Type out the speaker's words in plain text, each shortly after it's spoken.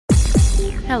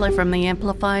Hello from the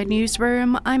Amplified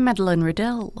Newsroom, I'm Madeline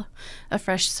Riddell. A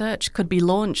fresh search could be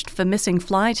launched for missing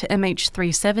flight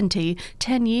MH370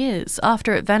 10 years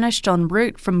after it vanished en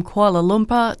route from Kuala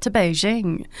Lumpur to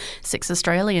Beijing. 6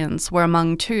 Australians were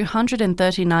among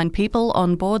 239 people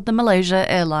on board the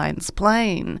Malaysia Airlines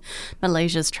plane.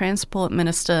 Malaysia's Transport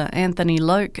Minister Anthony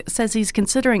Loke says he's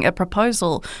considering a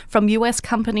proposal from US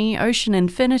company Ocean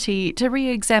Infinity to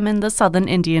re-examine the southern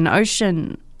Indian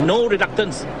Ocean. No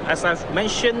reluctance. As I've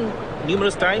mentioned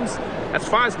numerous times, as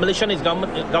far as Malaysian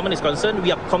government is concerned,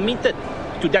 we are committed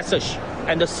to that search,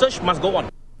 and the search must go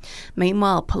on.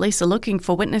 Meanwhile, police are looking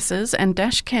for witnesses and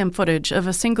dashcam footage of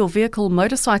a single-vehicle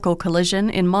motorcycle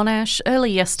collision in Monash early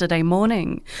yesterday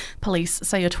morning. Police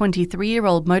say a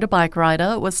 23-year-old motorbike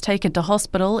rider was taken to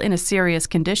hospital in a serious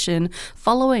condition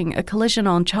following a collision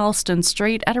on Charleston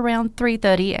Street at around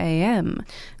 3:30 a.m.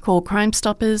 Call Crime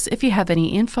Stoppers if you have any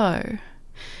info.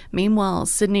 Meanwhile,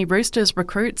 Sydney Roosters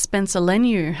recruit Spencer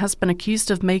Leniu has been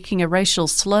accused of making a racial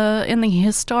slur in the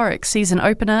historic season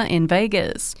opener in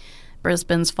Vegas.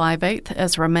 Brisbane's 5'8"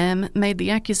 Ezra Mam made the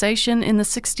accusation in the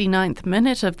 69th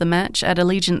minute of the match at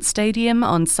Allegiant Stadium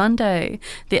on Sunday.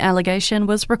 The allegation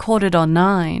was recorded on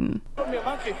 9.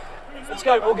 Let's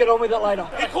go, we'll get on with it later.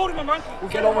 He called him a monkey.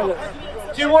 We'll get on with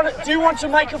it. Do you want to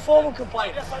make a formal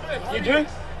complaint? You do?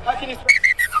 How can you...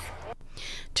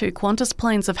 2 Qantas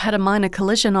planes have had a minor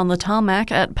collision on the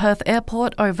tarmac at Perth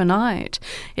Airport overnight.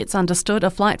 It's understood a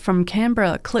flight from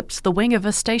Canberra clipped the wing of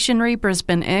a stationary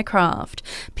Brisbane aircraft.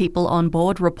 People on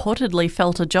board reportedly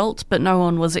felt a jolt, but no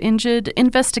one was injured.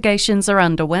 Investigations are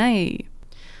underway.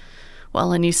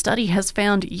 While a new study has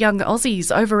found young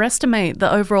Aussies overestimate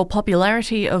the overall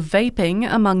popularity of vaping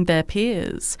among their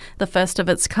peers. The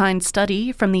first-of-its-kind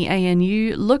study from the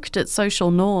ANU looked at social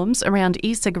norms around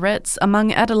e-cigarettes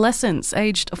among adolescents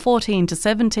aged 14 to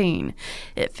 17.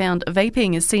 It found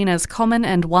vaping is seen as common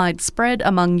and widespread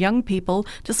among young people,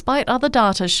 despite other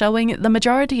data showing the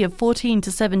majority of 14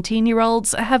 to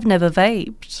 17-year-olds have never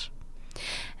vaped.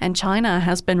 And China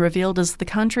has been revealed as the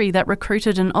country that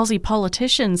recruited an Aussie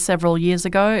politician several years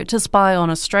ago to spy on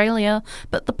Australia,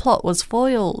 but the plot was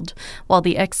foiled. While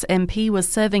the ex-MP was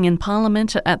serving in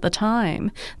Parliament at the time,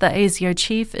 the ASIO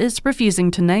chief is refusing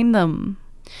to name them.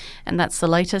 And that's the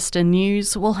latest in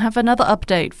news. We'll have another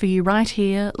update for you right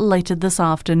here later this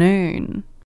afternoon.